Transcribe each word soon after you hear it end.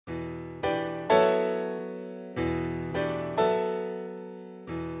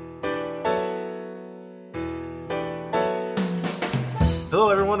Hello,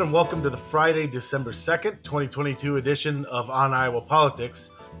 everyone, and welcome to the Friday, December 2nd, 2022 edition of On Iowa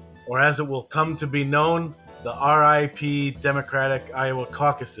Politics, or as it will come to be known, the RIP Democratic Iowa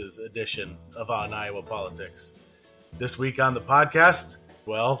Caucuses edition of On Iowa Politics. This week on the podcast,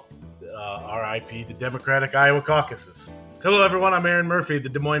 RIP the Democratic Iowa Caucuses. Hello, everyone. I'm Aaron Murphy, the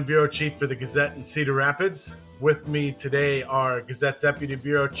Des Moines Bureau Chief for the Gazette in Cedar Rapids. With me today are Gazette Deputy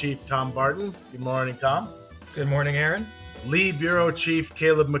Bureau Chief Tom Barton. Good morning, Tom. Good morning, Aaron. Lee Bureau Chief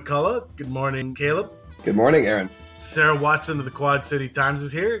Caleb McCullough. Good morning, Caleb. Good morning, Aaron. Sarah Watson of the Quad City Times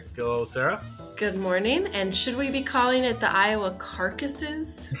is here. Hello, Sarah. Good morning. And should we be calling it the Iowa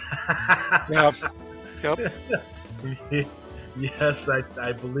Carcasses? Yep. Yes,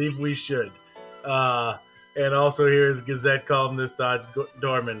 I believe we should. And also here is Gazette columnist Todd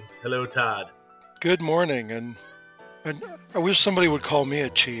Dorman. Hello, Todd. Good morning, and I wish somebody would call me a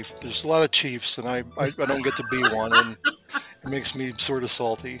chief. There's a lot of chiefs, and I don't get to be one, and it makes me sort of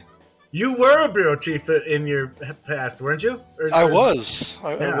salty. You were a bureau chief in your past, weren't you? I was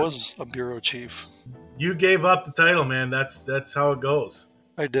a bureau chief. You gave up the title, man. That's how it goes.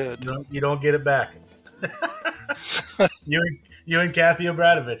 I did. You don't get it back. You and Kathy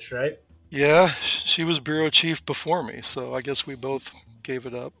Obradovich, right? Yeah, she was bureau chief before me, so I guess we both gave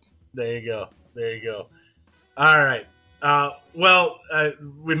it up. There you go. All right.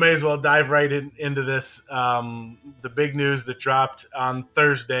 We may as well dive right into this. The big news that dropped on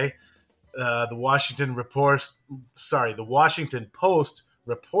Thursday, the Washington Post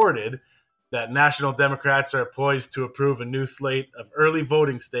reported that National Democrats are poised to approve a new slate of early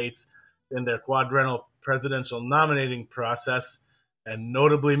voting states in their quadrennial presidential nominating process, and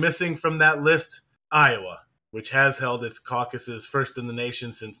notably missing from that list, Iowa, which has held its caucuses first in the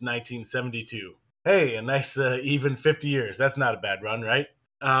nation since 1972. Hey, a nice even 50 years. That's not a bad run, right?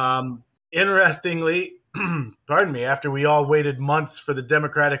 Interestingly, after we all waited months for the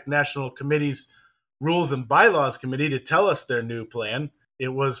Democratic National Committee's Rules and Bylaws Committee to tell us their new plan, it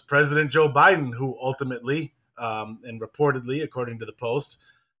was President Joe Biden who ultimately, and reportedly, according to the Post,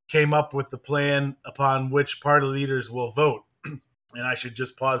 came up with the plan upon which party leaders will vote. And I should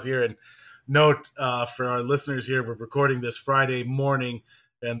just pause here and note for our listeners here, we're recording this Friday morning,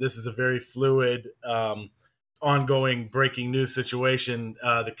 and this is a very fluid, ongoing breaking news situation.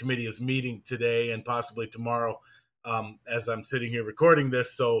 The committee is meeting today and possibly tomorrow as I'm sitting here recording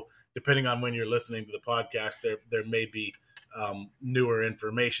this. So depending on when you're listening to the podcast, there may be newer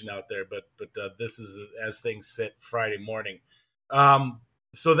information out there. But this is as things sit Friday morning.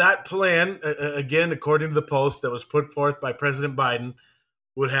 So that plan, again, according to the Post, that was put forth by President Biden,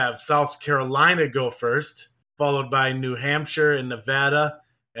 would have South Carolina go first, followed by New Hampshire and Nevada,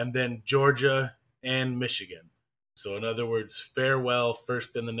 and then Georgia and Michigan. So in other words, farewell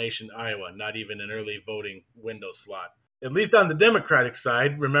first in the nation Iowa, not even an early voting window slot. At least on the Democratic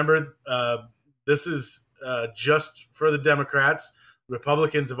side, remember, this is just for the Democrats.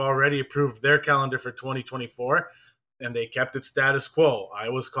 Republicans have already approved their calendar for 2024, and they kept it status quo.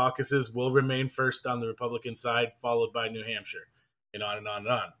 Iowa's caucuses will remain first on the Republican side, followed by New Hampshire, and on and on and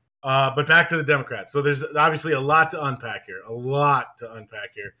on. But back to the Democrats. So there's obviously a lot to unpack here.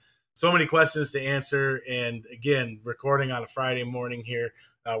 So many questions to answer. And again, recording on a Friday morning here,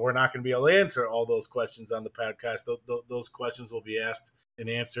 we're not going to be able to answer all those questions on the podcast. Those questions will be asked and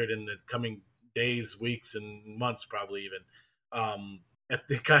answered in the coming days, weeks, and months, probably even.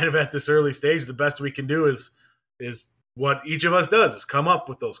 At this early stage, the best we can do is what each of us does, is come up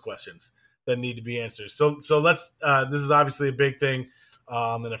with those questions that need to be answered. So let's. This is obviously a big thing.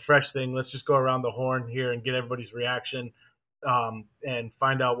 And a fresh thing. Let's just go around the horn here and get everybody's reaction and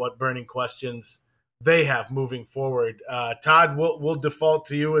find out what burning questions they have moving forward. Todd, we'll default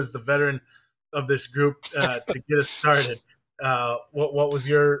to you as the veteran of this group to get us started. What was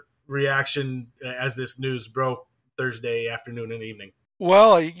your reaction as this news broke Thursday afternoon and evening?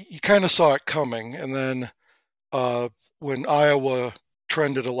 Well, you kind of saw it coming, and then when Iowa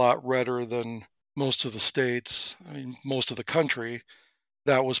trended a lot redder than most of the states, most of the country,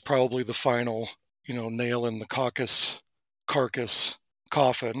 that was probably the final, nail in the carcass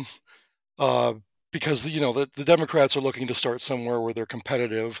coffin, because the Democrats are looking to start somewhere where they're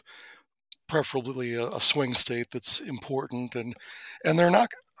competitive, preferably a swing state that's important, and they're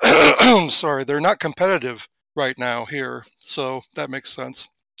not. They're not competitive right now here, so that makes sense.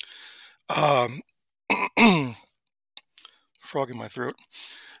 Frog in my throat.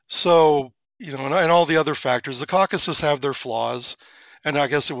 So and all the other factors, the caucuses have their flaws. And I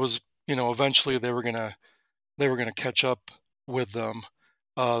guess it was, eventually they were gonna catch up with them.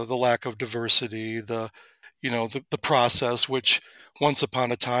 The lack of diversity, the process, which once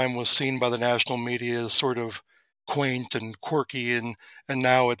upon a time was seen by the national media as sort of quaint and quirky, and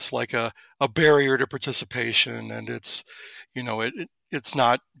now it's like a barrier to participation, and it's it's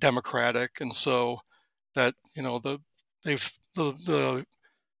not democratic, and so that the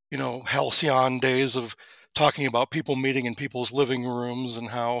halcyon days of talking about people meeting in people's living rooms and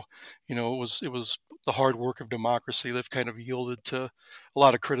how it was the hard work of democracy. They've kind of yielded to a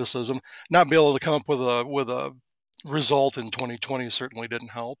lot of criticism. Not be able to come up with a result in 2020 certainly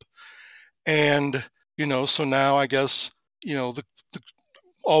didn't help. And so now I guess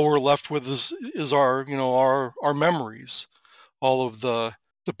all we're left with is our our memories, all of the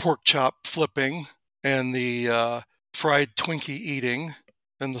pork chop flipping and the fried Twinkie eating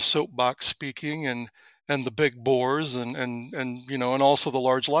and the soapbox speaking and the big boars and also the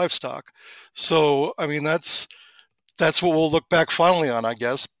large livestock. So I mean that's what we'll look back finally on, I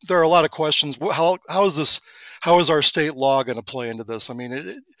guess. There are a lot of questions. How is our state law going to play into this? I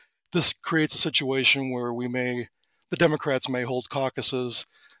mean, this creates a situation where the Democrats may hold caucuses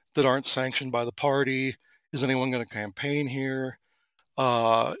that aren't sanctioned by the party. Is anyone going to campaign here?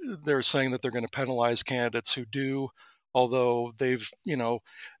 They're saying that they're going to penalize candidates who do, although they've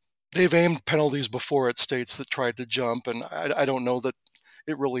aimed penalties before at states that tried to jump, and I don't know that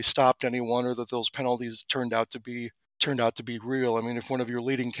it really stopped anyone or that those penalties turned out to be real. I mean, if one of your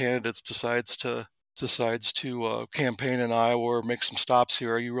leading candidates decides to campaign in Iowa or make some stops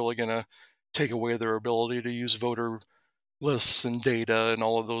here, are you really going to take away their ability to use voter lists and data and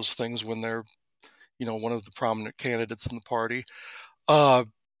all of those things when they're one of the prominent candidates in the party?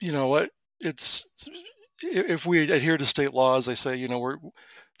 It's if we adhere to state laws, they say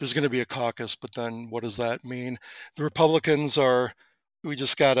there's going to be a caucus, but then what does that mean? The Republicans we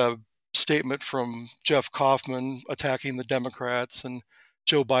just got a statement from Jeff Kaufman attacking the Democrats and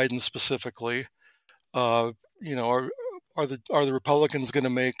Joe Biden specifically. Are the Republicans going to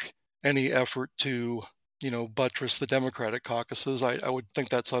make any effort to buttress the Democratic caucuses? I would think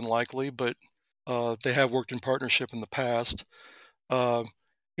that's unlikely, but they have worked in partnership in the past.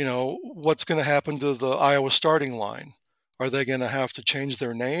 What's going to happen to the Iowa starting line? Are they going to have to change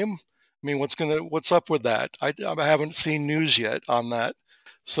their name? I mean, what's up with that? I haven't seen news yet on that.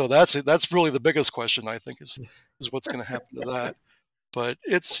 So that's really the biggest question, I think, is what's going to happen to that. But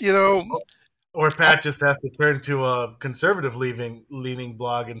it's or Pat just has to turn to a conservative leaning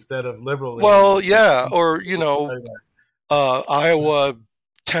blog instead of liberal. Well, yeah, or Iowa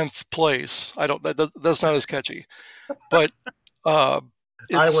 10th place. That's not as catchy, but Iowa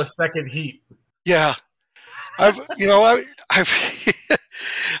second heat. Yeah, I've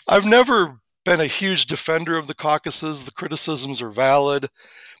I've never been a huge defender of the caucuses. The criticisms are valid,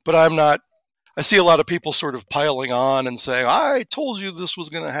 but I'm not. I see a lot of people sort of piling on and saying, "I told you this was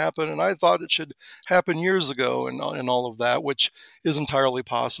going to happen, and I thought it should happen years ago," and all of that, which is entirely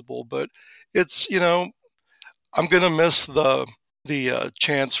possible. But it's I'm going to miss the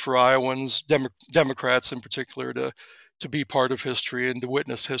chance for Iowans, Democrats in particular, to be part of history and to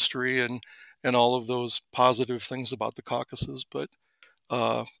witness history and all of those positive things about the caucuses. But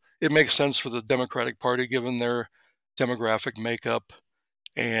it makes sense for the Democratic Party, given their demographic makeup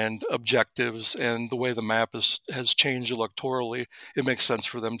and objectives and the way the map has changed electorally. It makes sense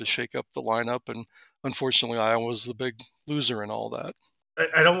for them to shake up the lineup. And unfortunately, Iowa's the big loser in all that.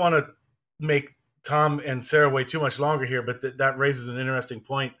 I don't want to make Tom and Sarah wait too much longer here, but that raises an interesting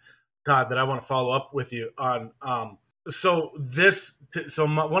point, Todd, that I want to follow up with you on. So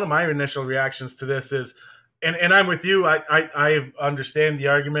one of my initial reactions to this is, and I'm with you. I understand the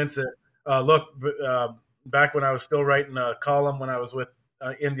arguments that back when I was still writing a column when I was with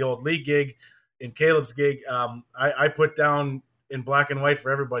in the old league gig, in Caleb's gig, I put down in black and white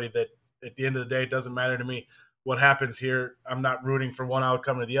for everybody that at the end of the day, it doesn't matter to me what happens here. I'm not rooting for one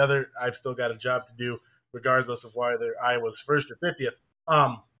outcome or the other. I've still got a job to do, regardless of whether Iowa's first or 50th.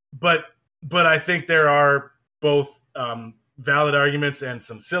 But I think there are both valid arguments and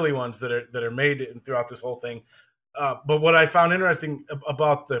some silly ones that are made throughout this whole thing. But what I found interesting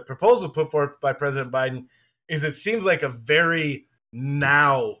about the proposal put forth by President Biden is it seems like a very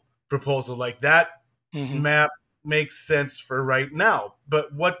now proposal. Like that map makes sense for right now.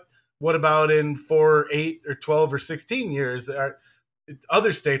 But what about in 4, 8, or 12 or 16 years?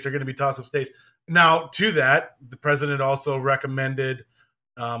 Other states are going to be toss-up states. Now, to that, the president also recommended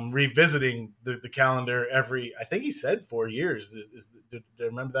revisiting the calendar every, I think he said 4 years. Did I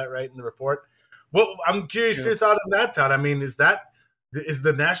remember that right in the report? Well, I'm curious your thought on that, Todd. I mean, is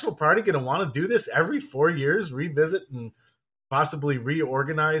the National Party going to want to do this every 4 years, revisit and possibly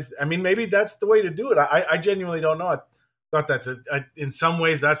reorganize? I mean, maybe that's the way to do it. I genuinely don't know. I thought that's in some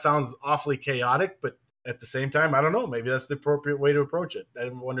ways that sounds awfully chaotic, but at the same time, I don't know. Maybe that's the appropriate way to approach it.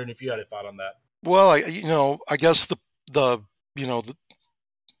 I'm wondering if you had a thought on that. Well, I guess the you know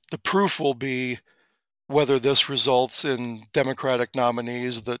the proof will be whether this results in Democratic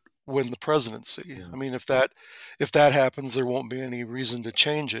nominees that win the presidency. Yeah. I mean, if that happens, there won't be any reason to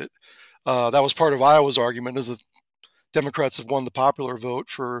change it. That was part of Iowa's argument, is that Democrats have won the popular vote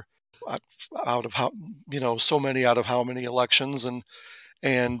for out of how so many out of how many elections,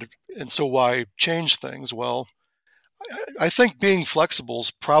 and so why change things? Well, I think being flexible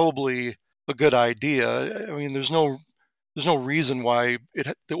is probably a good idea. I mean, there's no reason why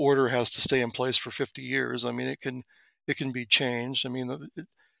the order has to stay in place for 50 years. I mean, it can be changed. And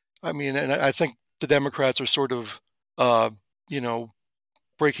I think the Democrats are sort of, you know,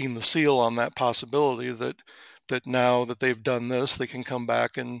 breaking the seal on that possibility that now that they've done this, they can come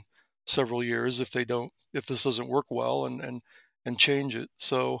back in several years if this doesn't work well, and change it.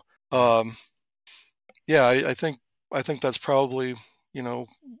 So, yeah, I think that's probably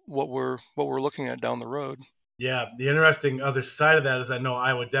what we're looking at down the road. Yeah, the interesting other side of that is I know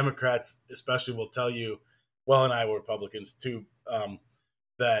Iowa Democrats especially will tell you, well, and Iowa Republicans too,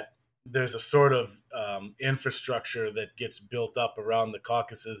 that there's a sort of infrastructure that gets built up around the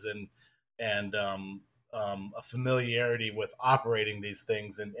caucuses and a familiarity with operating these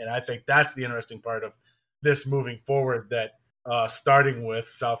things. And I think that's the interesting part of this moving forward, that starting with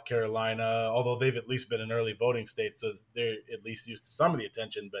South Carolina, although they've at least been an early voting state, so they're at least used to some of the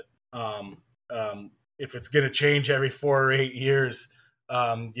attention. But if it's going to change every 4 or 8 years,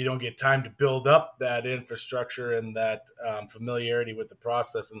 you don't get time to build up that infrastructure and that familiarity with the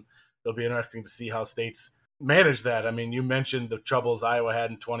process. And it'll be interesting to see how states manage that. I mean, you mentioned the troubles Iowa had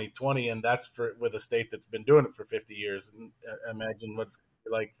in 2020, and that's with a state that's been doing it for 50 years. And imagine what's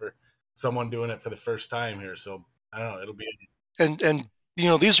like for someone doing it for the first time here. So I don't know. It'll be and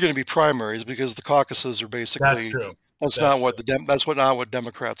these are going to be primaries, because the caucuses are basically that's true. That's not what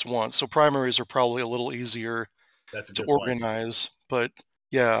Democrats want. So primaries are probably a little easier to organize. But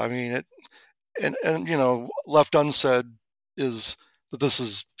yeah, I mean, and left unsaid is that this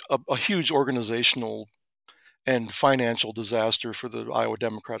is a huge organizational and financial disaster for the Iowa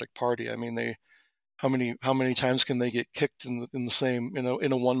Democratic Party. I mean, how many times can they get kicked in the same in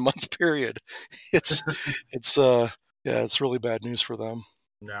a 1 month period? It's really bad news for them.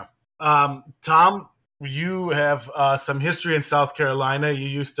 Yeah. Tom, you have some history in South Carolina. You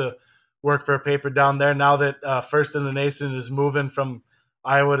used to work for a paper down there. Now that First in the Nation is moving from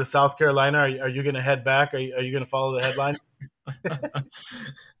Iowa to South Carolina, are you going to head back? Are you going to follow the headlines?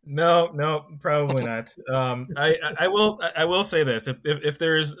 No, probably not. I will say this: if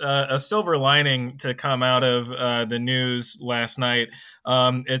there's a silver lining to come out of the news last night,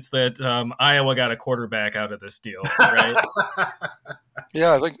 it's that Iowa got a quarterback out of this deal, right?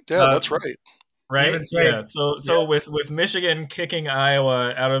 Yeah, I think that's right. Right. Yeah. So with Michigan kicking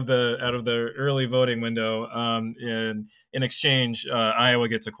Iowa out of the early voting window, in exchange, Iowa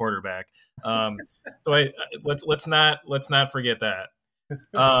gets a quarterback. So let's not forget that.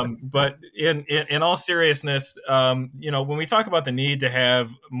 But in all seriousness, when we talk about the need to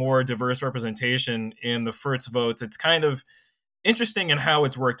have more diverse representation in the FERTS votes, it's kind of interesting in how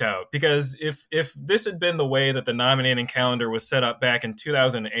it's worked out. Because if this had been the way that the nominating calendar was set up back in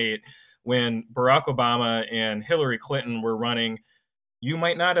 2008, when Barack Obama and Hillary Clinton were running, you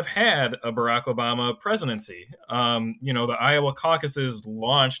might not have had a Barack Obama presidency. The Iowa caucuses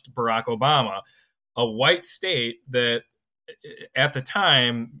launched Barack Obama, a white state that at the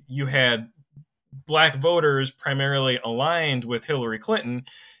time you had black voters primarily aligned with Hillary Clinton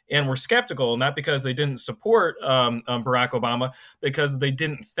and were skeptical, not because they didn't support Barack Obama, because they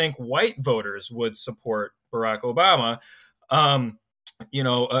didn't think white voters would support Barack Obama. And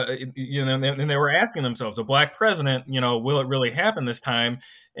they were asking themselves, a black president, will it really happen this time?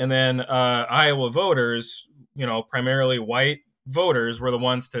 And then Iowa voters, primarily white voters, were the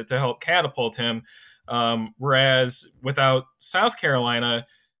ones to help catapult him. Whereas without South Carolina,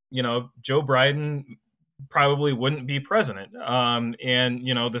 Joe Biden probably wouldn't be president.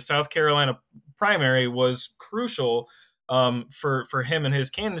 The South Carolina primary was crucial for him and his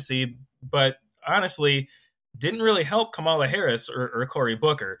candidacy, but honestly, didn't really help Kamala Harris or Cory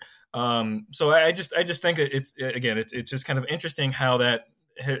Booker. So I just think it's just kind of interesting how that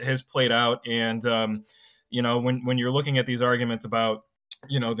has played out. And, when you're looking at these arguments about,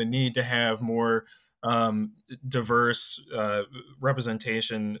 the need to have more diverse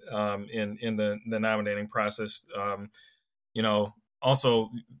representation in the nominating process, also,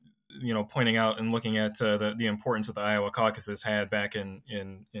 pointing out and looking at the importance that the Iowa caucuses had back in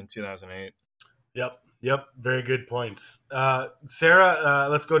 2008. Yep. Very good points. Sarah,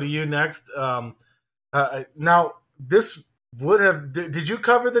 let's go to you next. Now, this Did you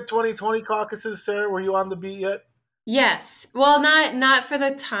cover the 2020 caucuses, Sarah? Were you on the beat yet? Yes. Well, not for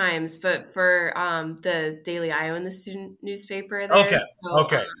the Times, but for the Daily Iowa, the student newspaper there. Okay. So,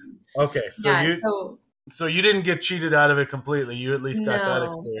 Okay. yeah. So you didn't get cheated out of it completely. You at least got that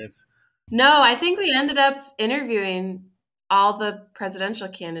No. experience. No, I think we ended up interviewing all the presidential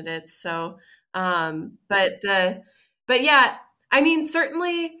candidates. So, but yeah, I mean,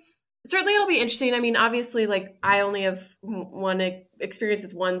 certainly it'll be interesting. I mean, obviously, like I only have one experience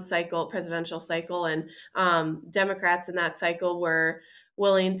with one presidential cycle, and Democrats in that cycle were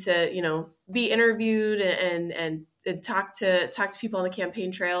willing to, be interviewed and talk to people on the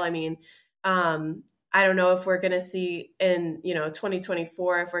campaign trail. I mean, I don't know if we're going to see in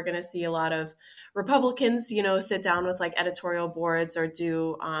 2024 if we're going to see a lot of Republicans sit down with like editorial boards or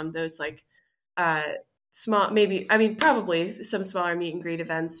do those like small, maybe, I mean, probably some smaller meet and greet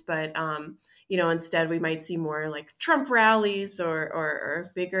events, but instead we might see more like Trump rallies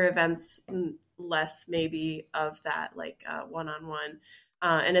or bigger events, less maybe of that like one-on-one,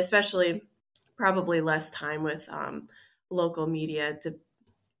 and especially probably less time with local media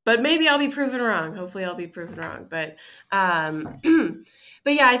but maybe I'll be proven wrong. Hopefully I'll be proven wrong. But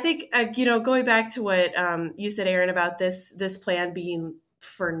but yeah, I think, going back to what you said, Aaron, about this plan being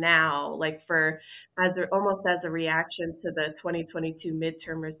for now, like almost as a reaction to the 2022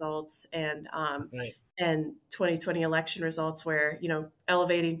 midterm results and Right. and 2020 election results where,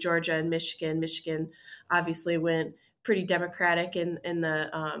 elevating Georgia and Michigan obviously went pretty Democratic in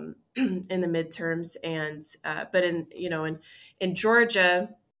the in the midterms. And but in Georgia,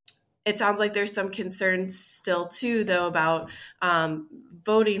 it sounds like there's some concerns still too, though, about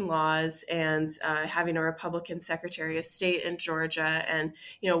voting laws and having a Republican Secretary of State in Georgia, and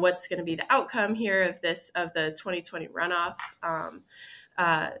what's going to be the outcome here of the 2020 runoff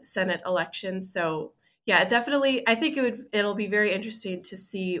Senate election. So yeah, definitely, I think it'll be very interesting to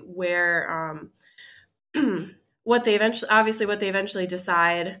see where what they eventually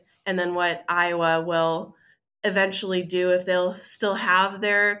decide, and then what Iowa will eventually do, if they'll still have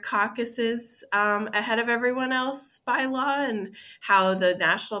their caucuses ahead of everyone else by law, and how the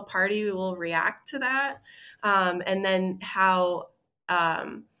National Party will react to that, and then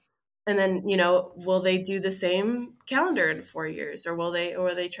will they do the same calendar in 4 years, or will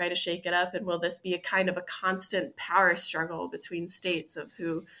they try to shake it up, and will this be a kind of a constant power struggle between states of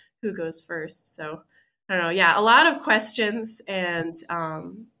who goes first? So I don't know. Yeah, a lot of questions, and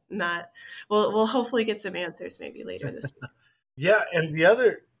we'll hopefully get some answers maybe later this week. Yeah, and the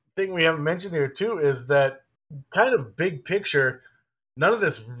other thing we haven't mentioned here too is that kind of big picture, none of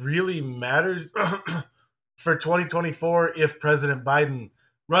this really matters for 2024 if President Biden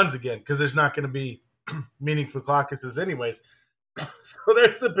runs again, because there's not going to be meaningful caucuses anyways. So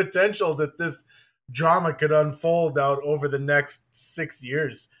there's the potential that this drama could unfold out over the next 6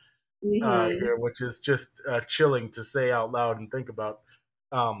 years here, which is just chilling to say out loud and think about.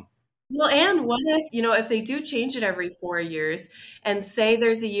 Well, and what if they do change it every 4 years, and say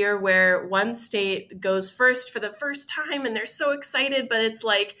there's a year where one state goes first for the first time and they're so excited, but it's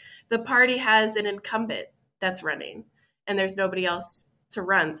like the party has an incumbent that's running and there's nobody else to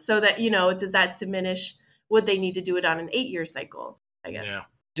run. So that, does that diminish? Would they need to do it on an 8-year cycle, I guess?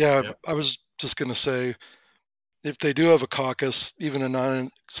 Yeah. I was just going to say, if they do have a caucus, even a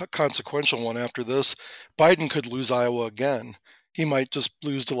non-consequential one after this, Biden could lose Iowa again. He might just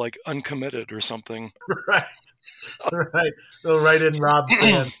lose to like uncommitted or something. Right. They'll write in Rob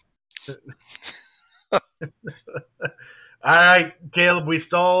Sand. All right, Caleb, we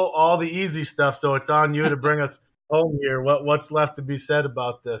stole all the easy stuff, so it's on you to bring us home here. What's left to be said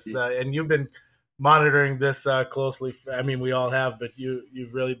about this? And you've been monitoring this closely. I mean, we all have, but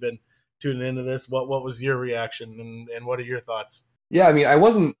you've really been tuning into this. What was your reaction, and what are your thoughts? Yeah, I mean, I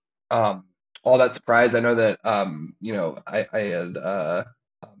wasn't all that surprised. I know that I had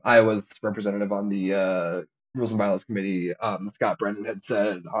Iowa's representative on the Rules and Bylaws Committee, Scott Brennan, had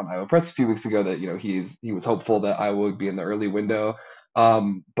said on Iowa Press a few weeks ago that he was hopeful that Iowa would be in the early window.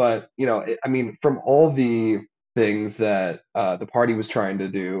 But I mean, from all the things that the party was trying to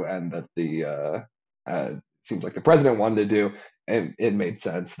do, and that the seems like the president wanted to do, it made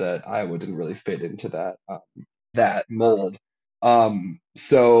sense that Iowa didn't really fit into that mold.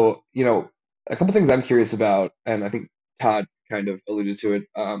 So a couple things I'm curious about, and I think Todd kind of alluded to it,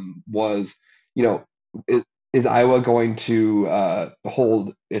 was, is Iowa going to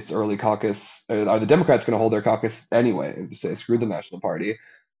hold its early caucus? Are the Democrats going to hold their caucus anyway and say screw the National Party?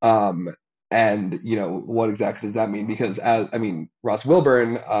 And what exactly does that mean? Because Ross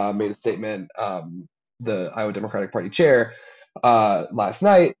Wilburn made a statement, the Iowa Democratic Party chair, last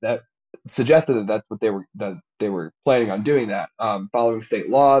night, that suggested that that's what they were planning on doing. That following state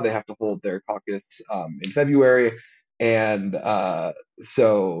law, they have to hold their caucus in February, and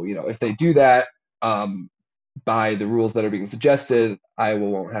so if they do that by the rules that are being suggested, Iowa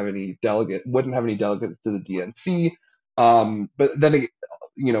wouldn't have any delegates to the DNC. But then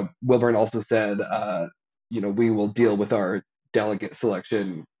Wilburn also said we will deal with our delegate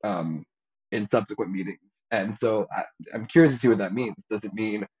selection in subsequent meetings. And so I'm curious to see what that means. Does it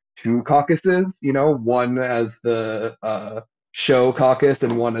mean 2 caucuses, one as the show caucus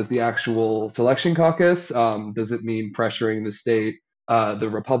and one as the actual selection caucus? Does it mean pressuring the state, the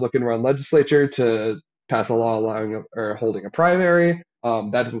Republican-run legislature, to pass a law allowing or holding a primary?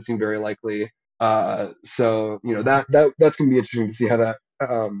 That doesn't seem very likely. So that's going to be interesting to see how that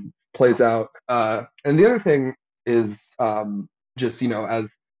plays out. And the other thing is just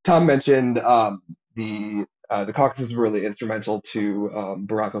as Tom mentioned, the caucuses were really instrumental to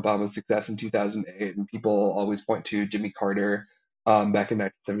Barack Obama's success in 2008, and people always point to Jimmy Carter back in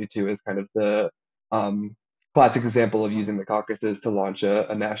 1972 as kind of the classic example of using the caucuses to launch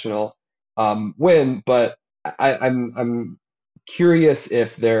a national win. But I'm curious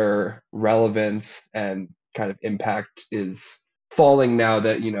if their relevance and kind of impact is falling now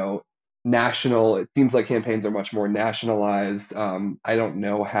that it seems like campaigns are much more nationalized. I don't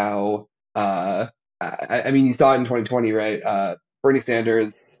know how. I mean, you saw it in 2020, right? Bernie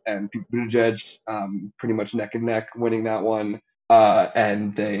Sanders and Pete Buttigieg pretty much neck and neck winning that one,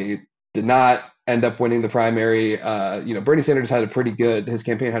 and they did not end up winning the primary. Bernie Sanders his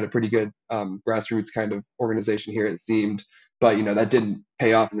campaign had a pretty good grassroots kind of organization here, it seemed, but that didn't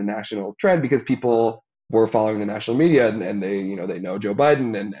pay off in the national trend because people were following the national media, and they know Joe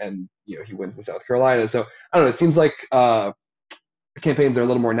Biden, and he wins in South Carolina. So I don't know. It seems like campaigns are a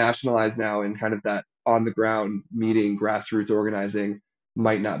little more nationalized now, and kind of that on the ground meeting, grassroots organizing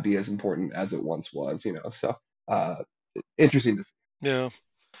might not be as important as it once was. So interesting to see. Yeah.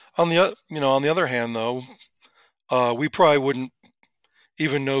 On the other hand, though, we probably wouldn't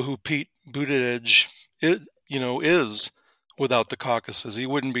even know who Pete Buttigieg is without the caucuses. He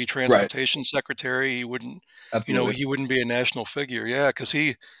wouldn't be transportation secretary. He wouldn't, Absolutely. He wouldn't be a national figure. Yeah, because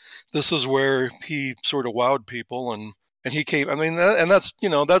this is where he sort of wowed people, and he came. I mean,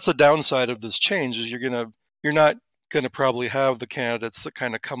 that's a downside of this change is you're not gonna probably have the candidates that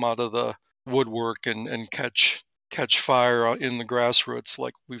kind of come out of the woodwork and catch fire in the grassroots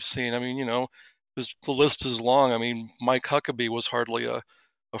like we've seen. I mean, the list is long. I mean, Mike Huckabee was hardly a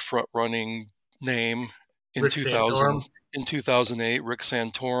front-running name in 2008. Rick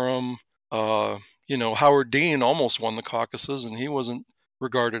Santorum, Howard Dean almost won the caucuses, and he wasn't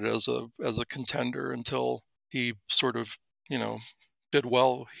regarded as a contender until he sort of, did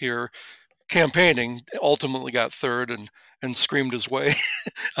well here. Campaigning, ultimately got third and screamed his way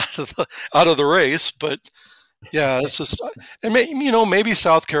out of the race. But yeah, it's just, and maybe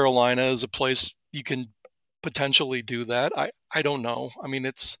South Carolina is a place you can potentially do that. I don't know. I mean,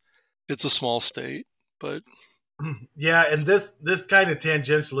 it's a small state, but yeah, and this kind of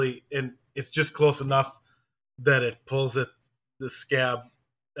tangentially, and it's just close enough that it pulls at the scab,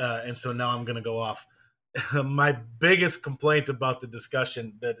 and so now I'm going to go off. My biggest complaint about the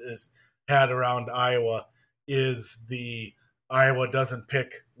discussion that is had around Iowa is the Iowa doesn't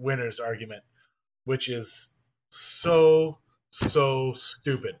pick winners argument, which is so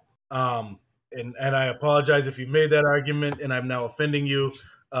stupid. And I apologize if you made that argument and I'm now offending you,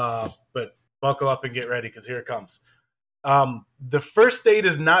 but buckle up and get ready because here it comes. The first state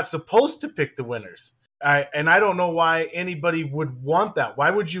is not supposed to pick the winners. I don't know why anybody would want that.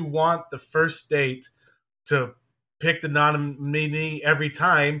 Why would you want the first state to pick the nominee every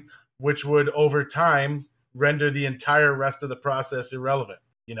time, which would over time render the entire rest of the process irrelevant?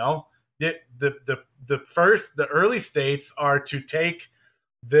 The early states are to take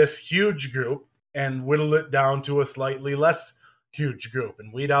this huge group and whittle it down to a slightly less huge group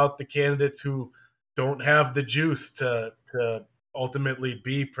and weed out the candidates who don't have the juice to ultimately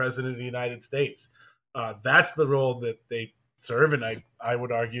be president of the United States. That's the role that they serve, and I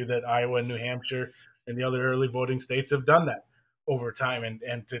would argue that Iowa and New Hampshire and the other early voting states have done that over time.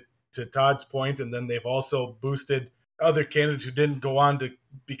 And to Todd's point, and then they've also boosted other candidates who didn't go on to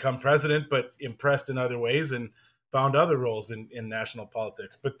become president, but impressed in other ways and found other roles in national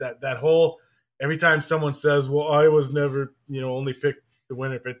politics. But that whole, every time someone says, well, Iowa's never, only picked the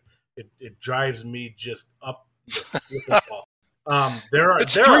winner, it drives me just up.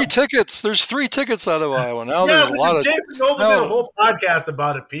 There's 3 tickets. There's 3 tickets out of Iowa now. Yeah, there's a lot of Jason Noble did a whole podcast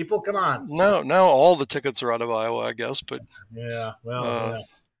about it. People, come on. Now all the tickets are out of Iowa, I guess. But yeah, well,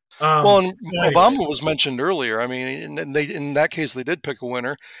 Well, and Obama was mentioned earlier. I mean, in that case, they did pick a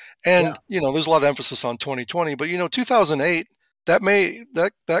winner. And, there's a lot of emphasis on 2020. But, 2008,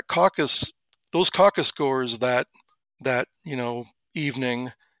 that caucus, those caucus scores that evening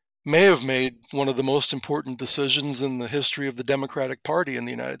may have made one of the most important decisions in the history of the Democratic Party in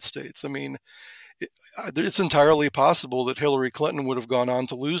the United States. I mean, it's entirely possible that Hillary Clinton would have gone on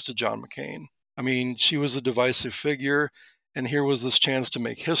to lose to John McCain. I mean, she was a divisive figure, and here was this chance to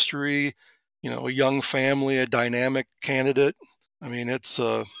make history, a young family, a dynamic candidate. I mean, it's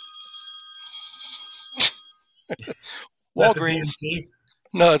Walgreens.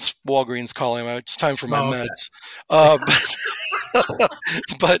 No, it's Walgreens calling. It's time for my meds.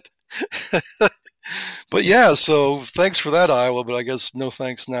 But yeah, so thanks for that, Iowa, but I guess no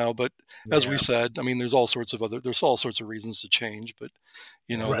thanks now. But as we said, I mean, there's all sorts of reasons to change, but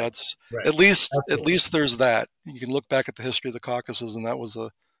that's at least there's that. You can look back at the history of the caucuses, and that was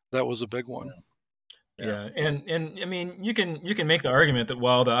a big one. Yeah. And I mean, you can make the argument that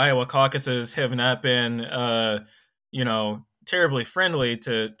while the Iowa caucuses have not been terribly friendly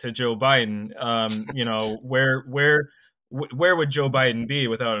to Joe Biden, where would Joe Biden be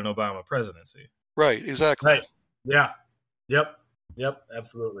without an Obama presidency? Right, exactly. Right. Yeah. Yep,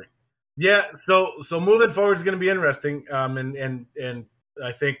 absolutely. Yeah, so moving forward is going to be interesting. And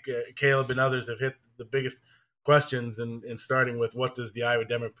I think Caleb and others have hit the biggest questions, and starting with what does the Iowa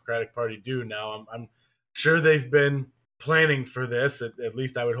Democratic Party do now? I'm sure they've been planning for this. At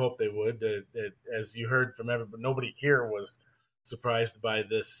least I would hope they would. As you heard from everybody, nobody here was surprised by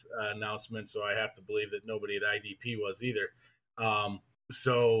this announcement, so I have to believe that nobody at IDP was either.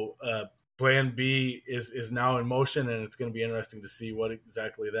 So Plan B is now in motion, and it's going to be interesting to see what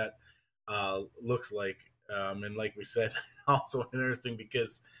exactly that looks like. And like we said, also interesting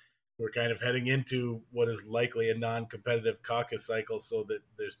because we're kind of heading into what is likely a non-competitive caucus cycle, so that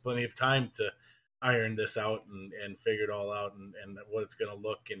there's plenty of time to iron this out and figure it all out, and what it's going to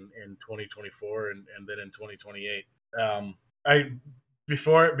look in 2024 and then in 2028.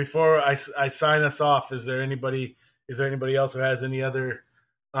 Before I sign us off, is there anybody else who has any other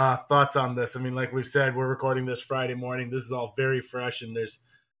thoughts on this? I mean, like we've said, we're recording this Friday morning. This is all very fresh, and there's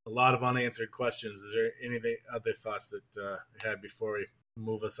a lot of unanswered questions. Is there any other thoughts that you had before we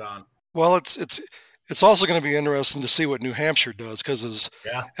move us on? Well, it's also going to be interesting to see what New Hampshire does, because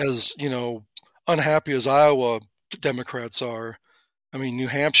as unhappy as Iowa Democrats are, I mean, New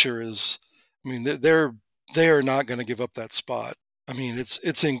Hampshire is. I mean, they are not going to give up that spot. I mean,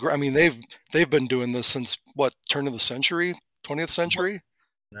 they've been doing this since what, turn of the century, 20th century.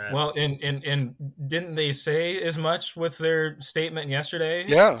 Well, and didn't they say as much with their statement yesterday?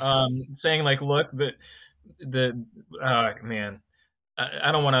 Yeah. Saying like, look, man,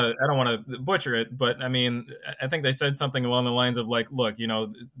 I don't want to butcher it, but I mean, I think they said something along the lines of like, look,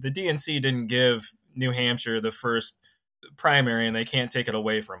 the DNC didn't give New Hampshire the first primary, and they can't take it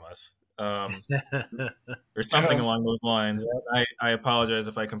away from us. Or something along those lines. I apologize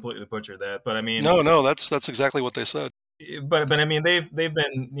if I completely butchered that, but I mean, no, that's exactly what they said. But I mean, they've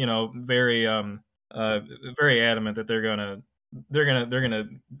been very very adamant that they're gonna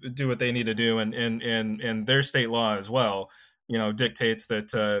do what they need to do, and their state law as well, dictates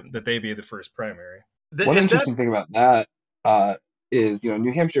that they be the first primary. One interesting thing about that is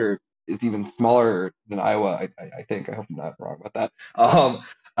New Hampshire is even smaller than Iowa. I think. I hope I'm not wrong about that.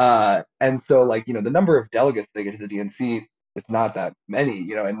 And so the number of delegates they get to the DNC is not that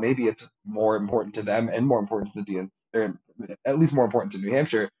many, and maybe it's more important to them and more important to the DNC, or at least more important to New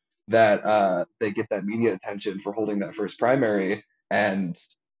Hampshire, that they get that media attention for holding that first primary, and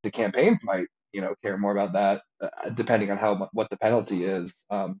the campaigns might, care more about that, depending on what the penalty is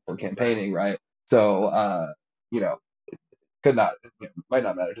for campaigning, right? So, it could not, might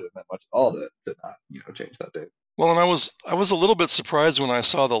not matter to them that much at all to not, change that date. Well, and I was a little bit surprised when I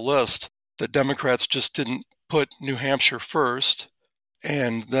saw the list that Democrats just didn't put New Hampshire first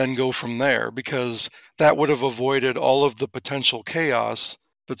and then go from there, because that would have avoided all of the potential chaos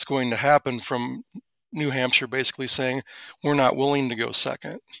that's going to happen from New Hampshire basically saying we're not willing to go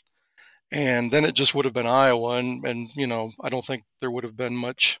second. And then it just would have been Iowa, and I don't think there would have been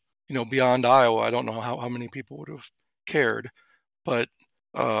much, beyond Iowa. I don't know how many people would have cared, but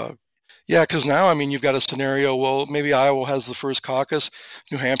yeah, because now, I mean, you've got a scenario, well, maybe Iowa has the first caucus,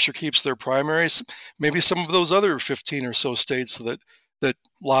 New Hampshire keeps their primaries, maybe some of those other 15 or so states that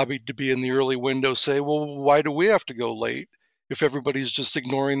lobbied to be in the early window say, well, why do we have to go late if everybody's just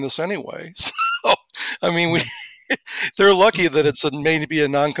ignoring this anyway? So, I mean, they're lucky that it's maybe a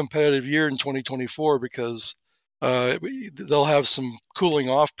non-competitive year in 2024, because they'll have some cooling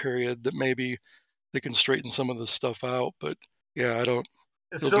off period that maybe they can straighten some of this stuff out. But yeah,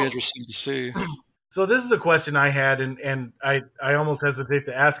 it'll be interesting to see. So this is a question I had, and I almost hesitate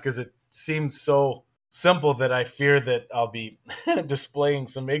to ask because it seems so simple that I fear that I'll be displaying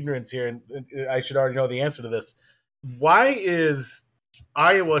some ignorance here, and I should already know the answer to this. Why is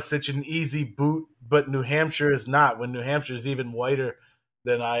Iowa such an easy boot, but New Hampshire is not, when New Hampshire is even whiter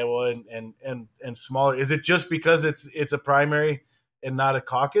than Iowa and smaller? Is it just because it's a primary and not a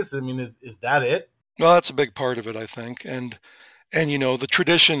caucus? I mean, is that it? Well, that's a big part of it, I think. And the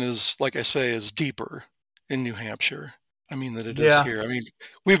tradition is, like I say, is deeper in New Hampshire. I mean, than it is here. I mean,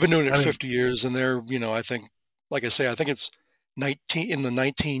 we've been doing it 50 years, and they're, I think, like I say, I think it's in the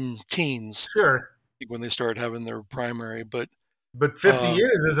 19 teens. Sure. When they started having their primary, but 50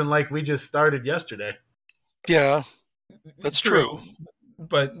 years isn't like we just started yesterday. Yeah, that's true.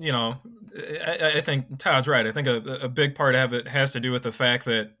 But I think Todd's right. I think a big part of it has to do with the fact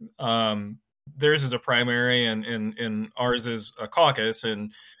that theirs is a primary and ours is a caucus,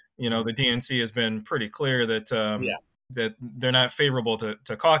 and the DNC has been pretty clear that that they're not favorable to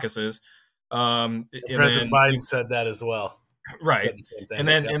caucuses. President Biden said that as well. Right. And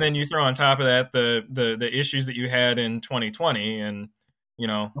then you throw on top of that the issues that you had in 2020, and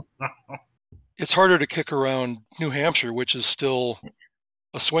it's harder to kick around New Hampshire, which is still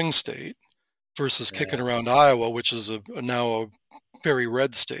a swing state, versus kicking around Iowa, which is now a very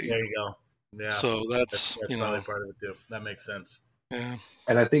red state. There you go. Yeah. So that's probably part of it too. That makes sense. Yeah.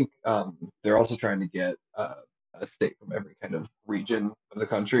 And I think they're also trying to get a state from every kind of region of the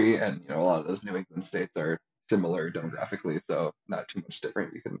country, and a lot of those New England states are similar demographically, so not too much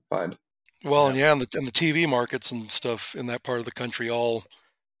different you can find. Well, and the TV markets and stuff in that part of the country all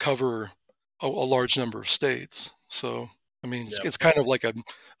cover a large number of states. So, I mean, it's kind of like a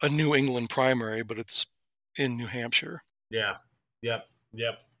New England primary, but it's in New Hampshire. Yeah. Yep.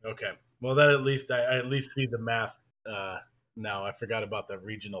 Okay. Well, that at least I at least see the math now. I forgot about the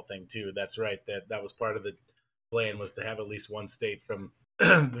regional thing too. That's right. That was part of the plan, was to have at least one state from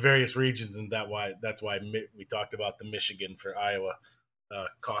the various regions, and that's why we talked about the Michigan for Iowa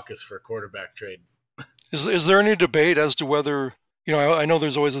caucus for quarterback trade. Is there any debate as to whether I know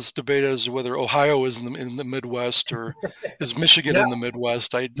there's always this debate as to whether Ohio is in the Midwest or is Michigan in the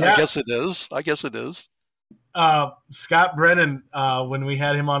Midwest? I guess it is. Scott Brennan, when we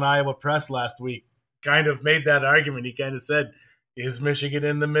had him on Iowa Press last week, kind of made that argument. He kind of said, "Is Michigan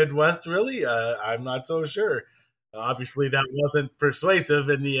in the Midwest really? I'm not so sure." Obviously, that wasn't persuasive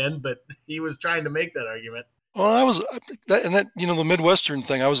in the end, but he was trying to make that argument. Well, the Midwestern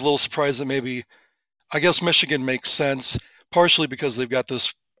thing, I was a little surprised that maybe, I guess Michigan makes sense, partially because they've got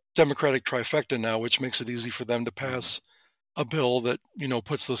this Democratic trifecta now, which makes it easy for them to pass a bill that,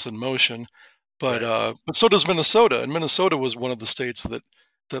 puts this in motion. But so does Minnesota, and Minnesota was one of the states that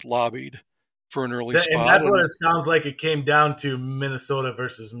lobbied for an early spot. And that's what it sounds like. It came down to Minnesota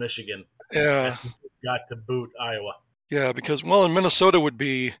versus Michigan. Yeah. Got to boot Iowa. Yeah, because, in Minnesota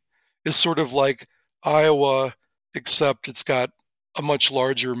is sort of like Iowa, except it's got a much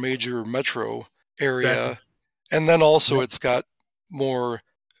larger major metro area. And then also it's got a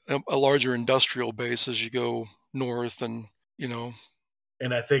larger industrial base as you go north, and,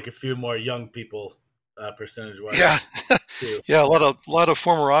 And I think a few more young people, percentage-wise. Yeah. Yeah, a lot of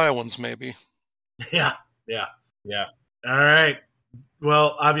former Iowans, maybe. Yeah. All right.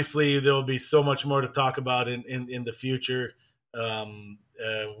 Well, obviously there will be so much more to talk about in the future.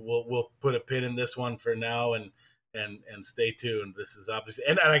 We'll put a pin in this one for now and stay tuned. This is obviously,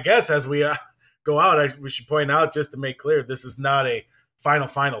 and I guess as we go out, we should point out, just to make clear, this is not a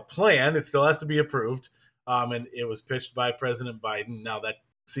final plan. It still has to be approved. And it was pitched by President Biden. Now, that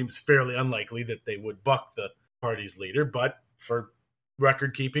seems fairly unlikely that they would buck the party's leader, but for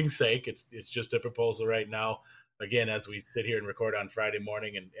record keeping sake, it's just a proposal right now. Again, as we sit here and record on Friday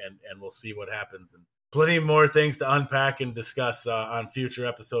morning, and we'll see what happens. And plenty more things to unpack and discuss on future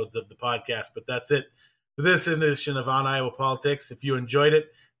episodes of the podcast. But that's it for this edition of On Iowa Politics. If you enjoyed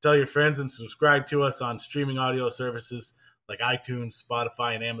it, tell your friends and subscribe to us on streaming audio services like iTunes,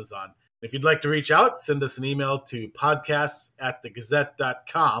 Spotify, and Amazon. If you'd like to reach out, send us an email to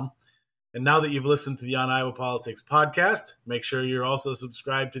podcasts@thegazette.com. And now that you've listened to the On Iowa Politics podcast, make sure you're also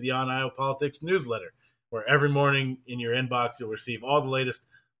subscribed to the On Iowa Politics newsletter, where every morning in your inbox you'll receive all the latest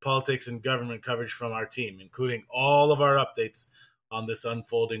politics and government coverage from our team, including all of our updates on this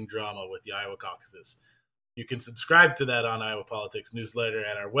unfolding drama with the Iowa caucuses. You can subscribe to that On Iowa Politics newsletter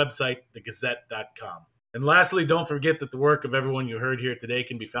at our website, thegazette.com. And lastly, don't forget that the work of everyone you heard here today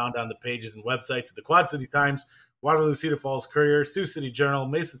can be found on the pages and websites of the Quad City Times, Waterloo Cedar Falls Courier, Sioux City Journal,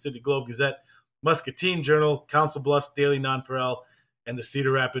 Mason City Globe Gazette, Muscatine Journal, Council Bluffs Daily Nonpareil, and the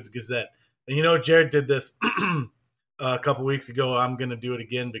Cedar Rapids Gazette. And Jared did this a couple weeks ago. I'm going to do it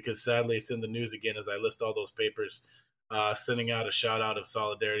again because sadly it's in the news again as I list all those papers, sending out a shout out of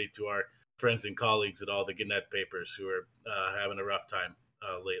solidarity to our friends and colleagues at all the Gannett papers who are having a rough time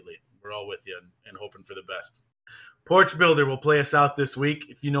lately. We're all with you and hoping for the best. Porch Builder will play us out this week.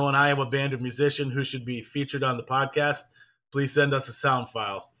 If you know an Iowa band or musician who should be featured on the podcast, please send us a sound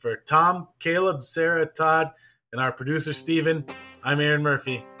file. For Tom, Caleb, Sarah, Todd, and our producer, Steven, I'm Aaron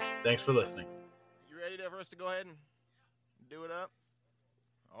Murphy. Thanks for listening. You ready for us to go ahead and do it up?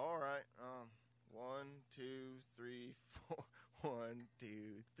 All right. 1, 2, 3, 4. 1, 2,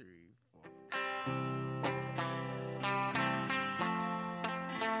 3, 4.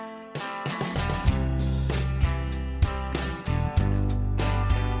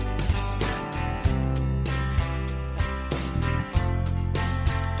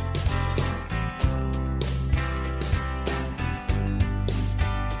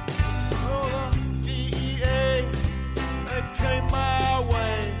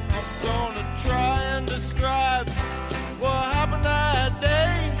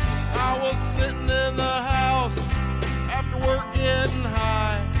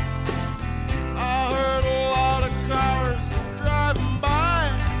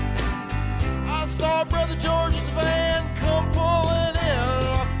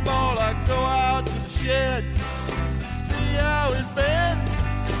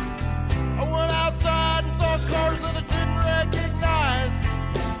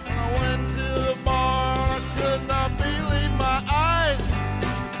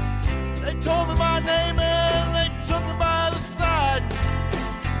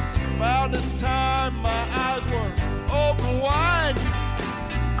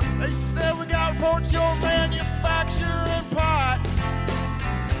 Porch, your manufacturing pot.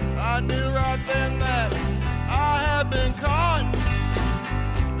 I knew right then that I had been caught.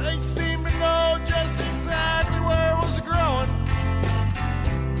 They seemed to know just exactly where it was growing.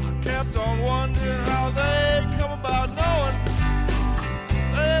 I kept on wondering how they come about knowing.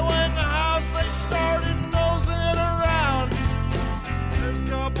 They went in the house, they started nosing around. There's a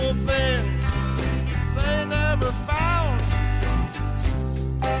couple things they never found.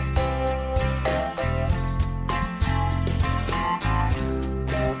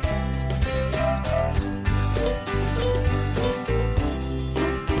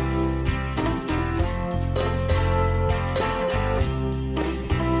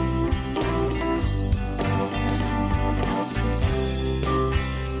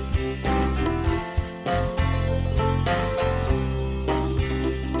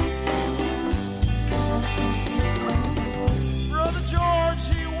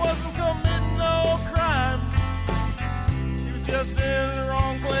 Just in the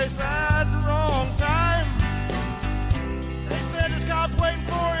wrong place at the wrong time. They said there's cops waiting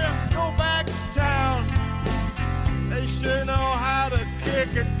for you, go back to town. They sure know how to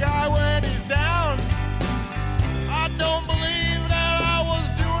kick a guy when he's down. I don't believe that I was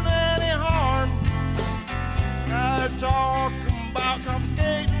doing any harm. Now they're talking about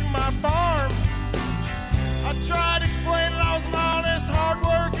confiscating my farm. I tried explaining I was an honest,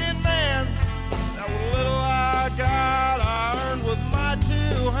 hard-working man. That little I got, I earned with my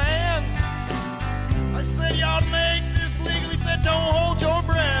 2 hands. I said, you ought to make this legal. He said, don't hold your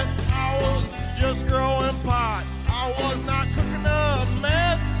breath. I was just growing pot. I was not cooking up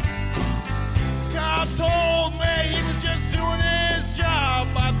meth. God told me he was just doing his job.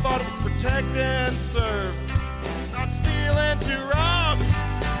 I thought it was protect and serve, not steal and to rob.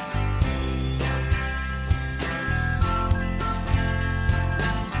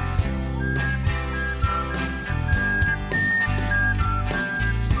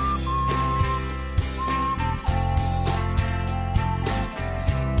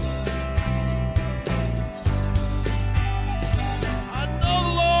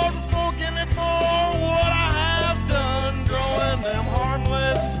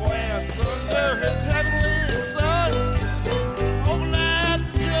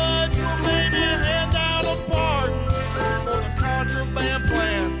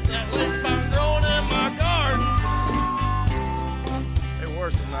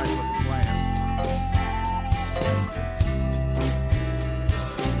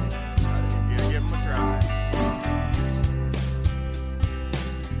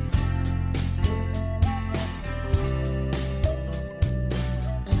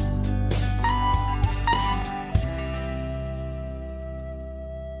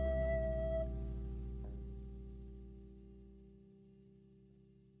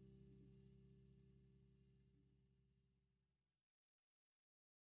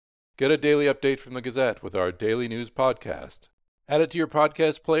 Get a daily update from the Gazette with our daily news podcast Add it to your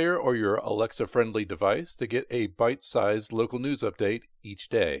podcast player or your Alexa-friendly device to get a bite-sized local news update each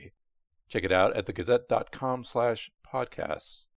day. Check it out at thegazette.com/podcasts.